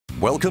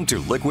Welcome to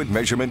Liquid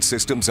Measurement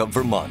Systems of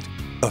Vermont,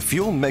 a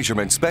fuel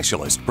measurement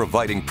specialist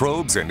providing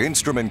probes and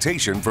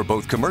instrumentation for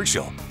both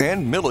commercial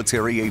and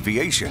military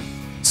aviation.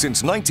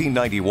 Since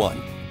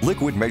 1991,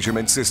 Liquid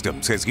Measurement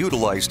Systems has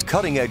utilized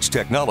cutting-edge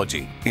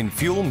technology in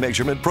fuel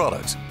measurement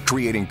products,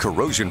 creating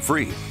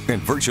corrosion-free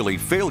and virtually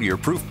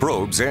failure-proof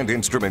probes and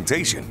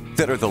instrumentation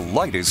that are the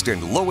lightest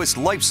and lowest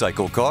life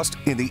cycle cost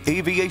in the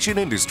aviation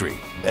industry.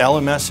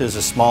 LMS is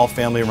a small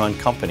family-run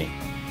company,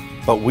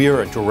 but we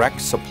are a direct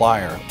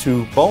supplier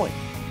to Boeing,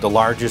 the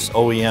largest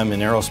OEM in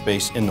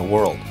aerospace in the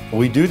world.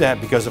 We do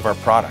that because of our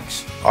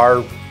products.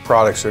 Our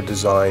products are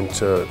designed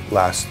to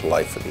last the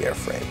life of the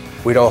airframe.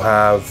 We don't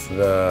have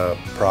the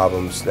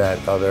problems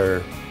that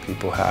other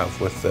people have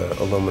with the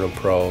aluminum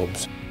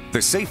probes.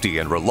 The safety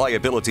and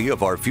reliability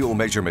of our fuel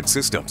measurement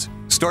systems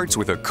starts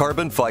with a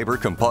carbon fiber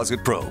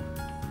composite probe.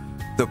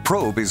 The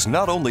probe is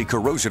not only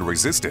corrosion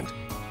resistant,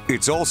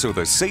 it's also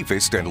the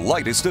safest and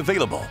lightest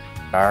available.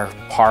 Our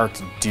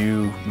parts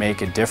do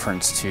make a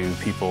difference to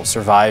people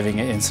surviving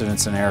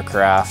incidents in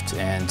aircraft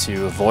and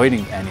to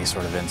avoiding any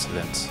sort of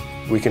incidents.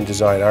 We can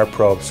design our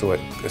probe so it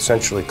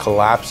essentially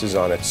collapses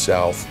on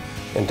itself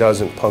and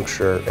doesn't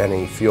puncture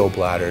any fuel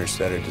bladders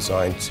that are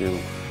designed to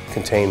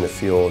contain the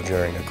fuel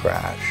during a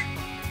crash.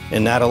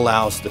 And that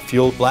allows the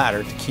fuel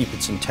bladder to keep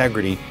its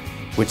integrity,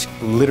 which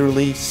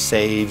literally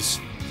saves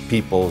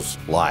people's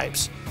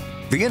lives.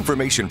 The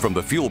information from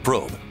the fuel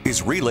probe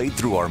is relayed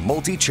through our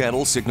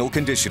multi-channel signal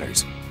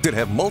conditioners that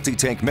have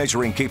multi-tank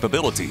measuring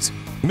capabilities,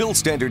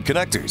 mil-standard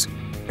connectors,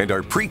 and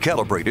are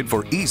pre-calibrated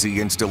for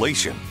easy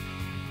installation.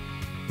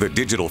 The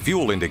digital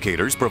fuel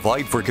indicators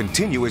provide for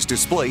continuous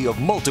display of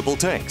multiple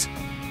tanks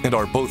and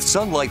are both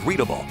sunlight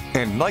readable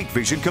and night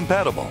vision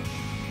compatible.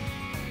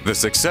 The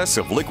success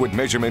of Liquid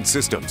Measurement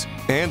Systems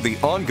and the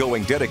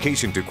ongoing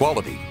dedication to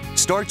quality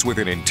starts with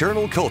an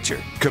internal culture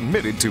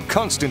committed to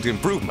constant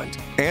improvement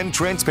and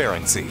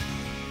transparency.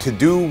 To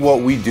do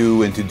what we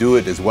do and to do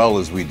it as well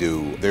as we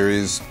do, there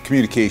is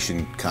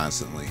communication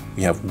constantly.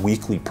 We have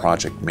weekly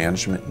project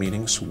management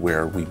meetings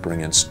where we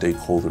bring in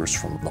stakeholders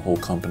from the whole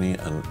company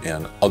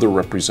and other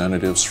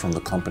representatives from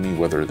the company,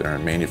 whether they're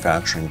in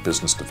manufacturing,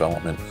 business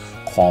development,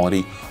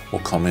 quality, will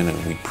come in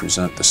and we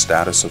present the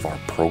status of our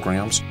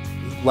programs.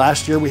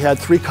 Last year we had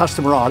 3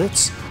 customer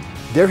audits.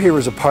 They're here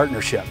as a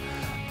partnership.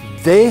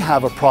 They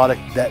have a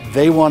product that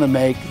they want to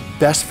make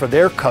best for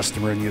their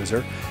customer and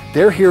user.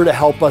 They're here to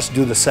help us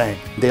do the same.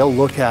 They'll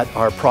look at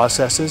our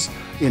processes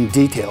in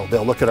detail.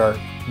 They'll look at our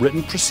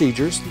written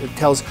procedures. It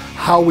tells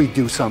how we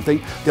do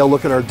something. They'll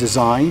look at our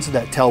designs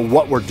that tell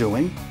what we're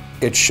doing.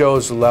 It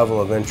shows the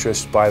level of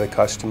interest by the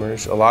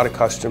customers. A lot of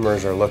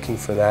customers are looking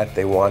for that.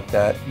 They want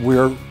that.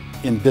 We're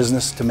in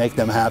business to make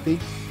them happy,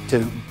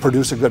 to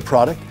produce a good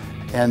product,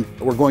 and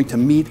we're going to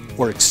meet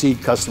or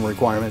exceed customer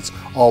requirements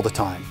all the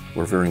time.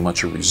 We're very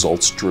much a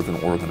results-driven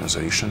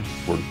organization.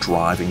 We're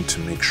driving to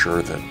make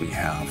sure that we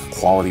have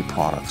quality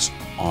products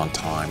on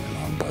time and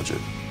on budget.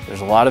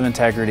 There's a lot of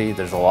integrity,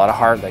 there's a lot of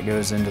heart that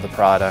goes into the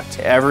product.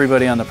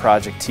 Everybody on the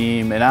project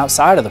team and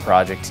outside of the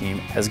project team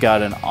has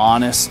got an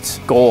honest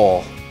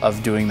goal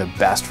of doing the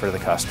best for the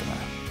customer.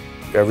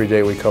 Every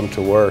day we come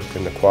to work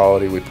and the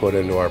quality we put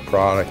into our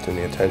product and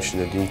the attention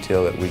to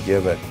detail that we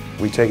give it,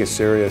 we take it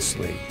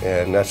seriously,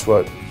 and that's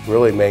what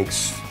really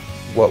makes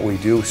what we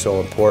do so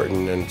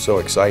important and so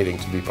exciting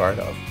to be part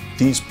of.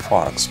 These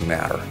products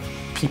matter.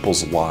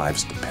 People's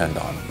lives depend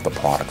on the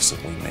products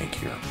that we make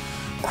here.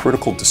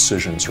 Critical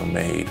decisions are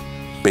made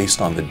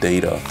based on the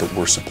data that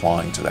we're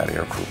supplying to that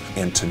aircrew.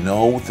 And to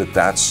know that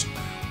that's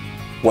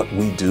what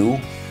we do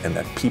and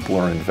that people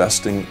are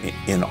investing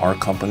in our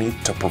company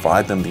to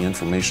provide them the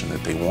information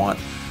that they want,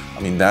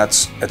 I mean,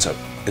 it's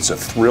a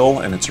thrill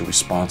and it's a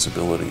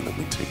responsibility that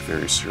we take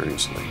very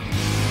seriously.